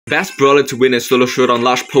Best brawler to win a solo showdown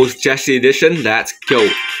Lush post Jessie edition. Let's go.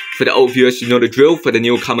 For the old viewers, you know the drill. For the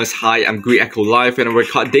newcomers, hi, I'm Greek Echo Live and I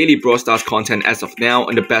record daily Brawl Stars content as of now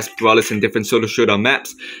on the best brawlers in different solo showdown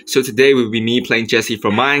maps. So today will be me playing Jessie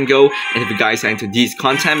from my angle, and if you guys are into these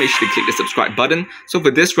content, make sure to click the subscribe button. So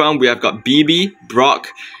for this round, we have got BB, Brock,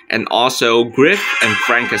 and also Griff and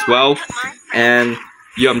Frank as well. And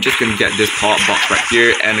yeah, I'm just gonna get this power box right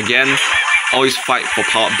here, and again, always fight for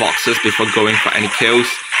power boxes before going for any kills.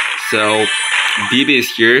 So BB is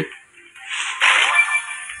here.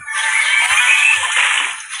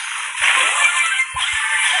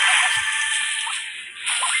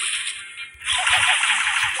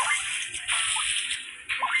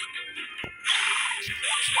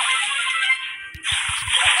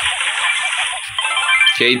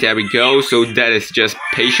 Okay, there we go. So that is just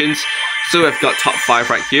patience. So I've got top 5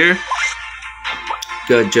 right here.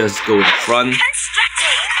 Gonna just go in front.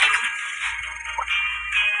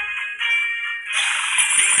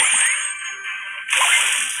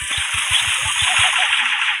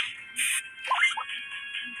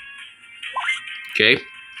 Okay.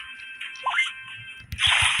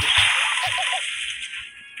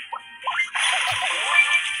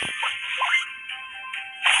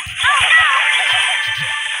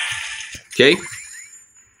 Okay.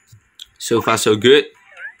 So far so good.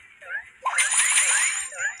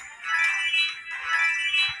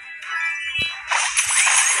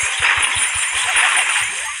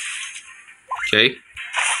 Okay.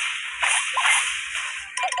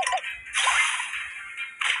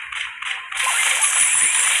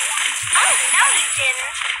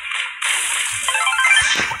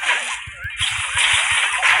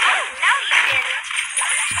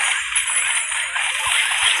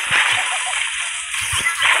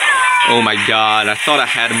 Oh my god, I thought I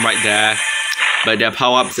had him right there, but their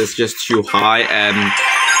power-ups is just too high, and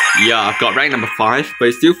yeah, I've got rank number 5, but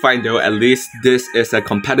it's still fine though. At least this is a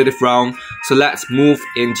competitive round. So let's move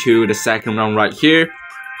into the second round right here.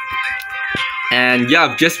 And yeah,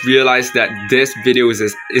 I've just realized that this video is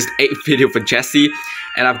the 8th video for Jessie,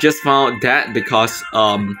 and I've just found that because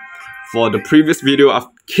for the previous video I've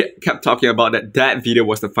kept talking about that video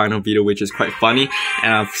was the final video, which is quite funny,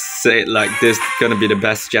 and I've said like this is gonna be the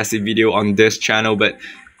best Jessie video on this channel, but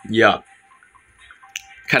yeah,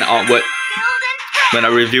 kind of awkward when I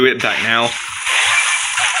review it back now.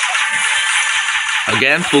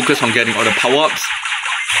 Again, focus on getting all the power-ups,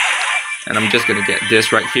 and I'm just gonna get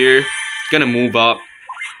this right here, gonna move up,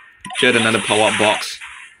 get another power-up box.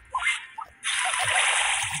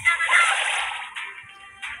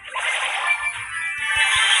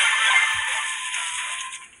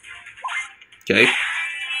 Okay.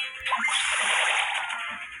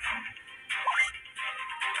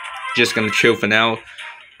 Just gonna chill for now.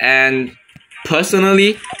 And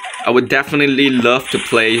personally, I would definitely love to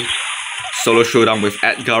play solo showdown with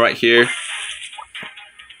Edgar right here.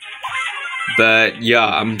 But yeah,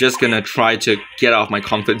 I'm just gonna try to get out of my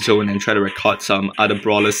comfort zone and try to record some other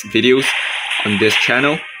brawlers videos on this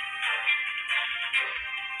channel.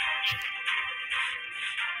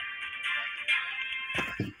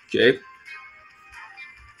 Okay.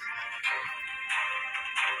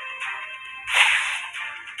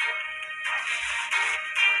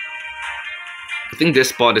 I think this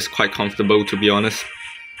spot is quite comfortable, to be honest.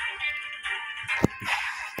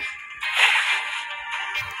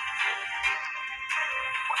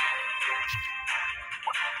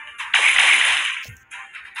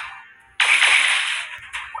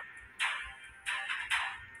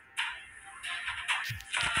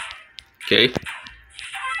 Okay.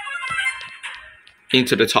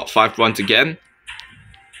 Into the top 5 once again.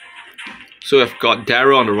 So I've got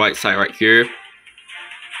Daryl on the right side right here.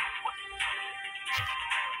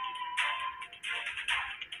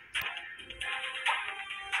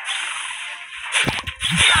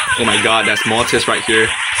 Oh my god, that's Mortis right here.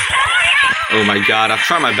 Oh my god, I've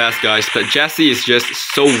tried my best, guys, but Jessie is just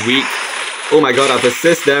so weak. Oh my god, I've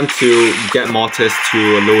assisted them to get Mortis to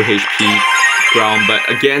a low HP ground, but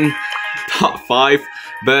again, top 5.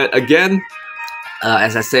 But again,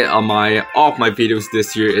 as I said on all of my videos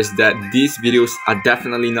this year, is that these videos are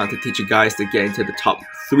definitely not to teach you guys to get into the top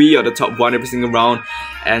 3 or the top 1 every single round.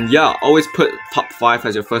 And yeah, always put top 5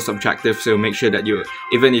 as your first objective, so make sure that you,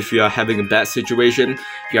 even if you are having a bad situation,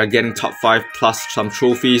 you are getting top 5 plus some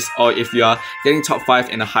trophies, or if you are getting top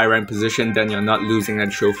 5 in a high rank position, then you're not losing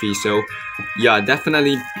that trophy. So yeah,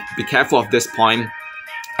 definitely be careful of this point.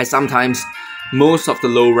 I sometimes most of the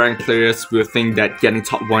low rank players will think that getting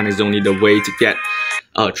top 1 is only the way to get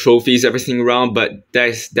trophies every single round, but that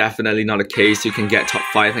is definitely not the case. You can get top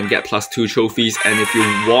 5 and get +2 trophies, and if you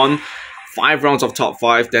won 5 rounds of top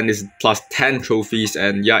 5, then it's plus 10 trophies,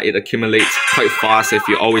 and yeah, it accumulates quite fast if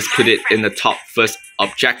you always put it in the top first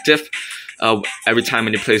objective every time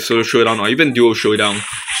when you play solo showdown or even duo showdown.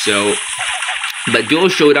 So but duo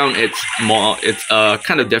showdown, it's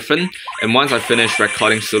kind of different, and once I finish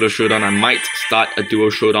recording solo showdown, I might start a duo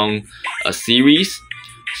showdown series.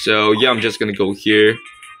 So yeah, I'm just gonna go here.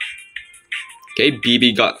 Okay,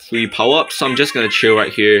 BB got 3 power-ups, so I'm just gonna chill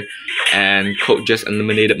right here, and Colt just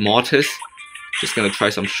eliminated Mortis. Just gonna try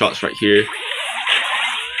some shots right here.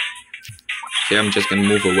 Okay, I'm just gonna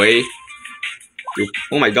move away.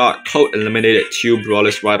 Oh my god, Colt eliminated 2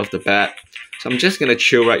 brawlers right off the bat. So I'm just gonna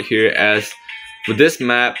chill right here, as for this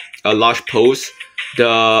map, Lush Post,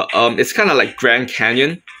 it's kind of like Grand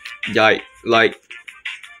Canyon. The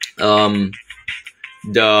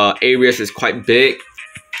areas is quite big,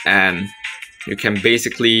 and you can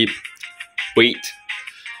basically wait.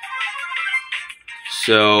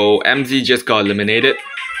 So MZ just got eliminated.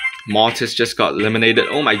 Mortis just got eliminated.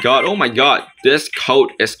 Oh my god, this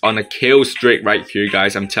Colt is on a kill streak right here,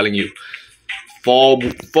 guys. I'm telling you, 4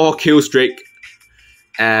 kill streak.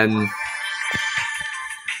 And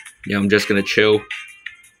yeah, I'm just gonna chill.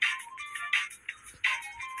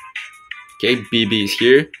 Okay, BB is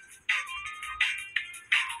here.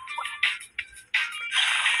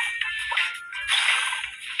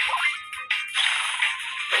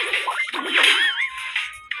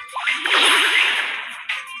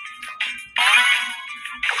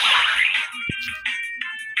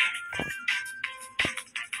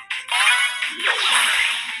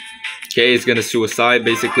 Okay, he's gonna suicide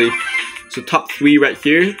basically. So top 3 right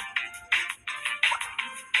here.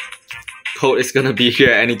 Colt is gonna be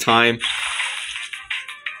here anytime.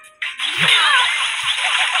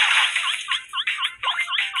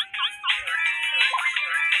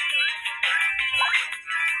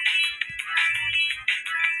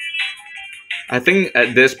 I think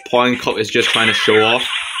at this point Colt is just trying to show off.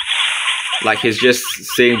 Like, he's just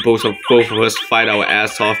seeing both of us fight our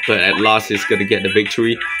ass off, but at last he's gonna get the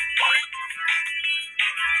victory.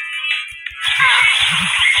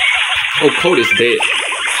 Oh, Colt is dead.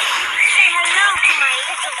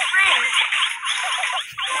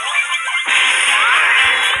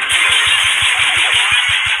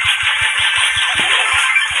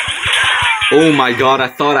 Oh my god, I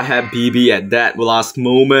thought I had BB at that last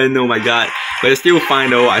moment. Oh my god. But it's still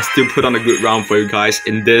fine though. I still put on a good round for you guys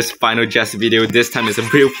in this final Jessie video. This time it's a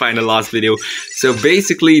real final last video. So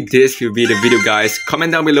basically this will be the video, guys.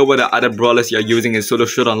 Comment down below what the other brawlers you're using in solo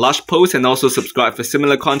showdown Lush Post, and also subscribe for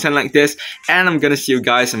similar content like this. And I'm gonna see you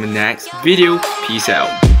guys in the next video. Peace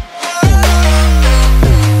out.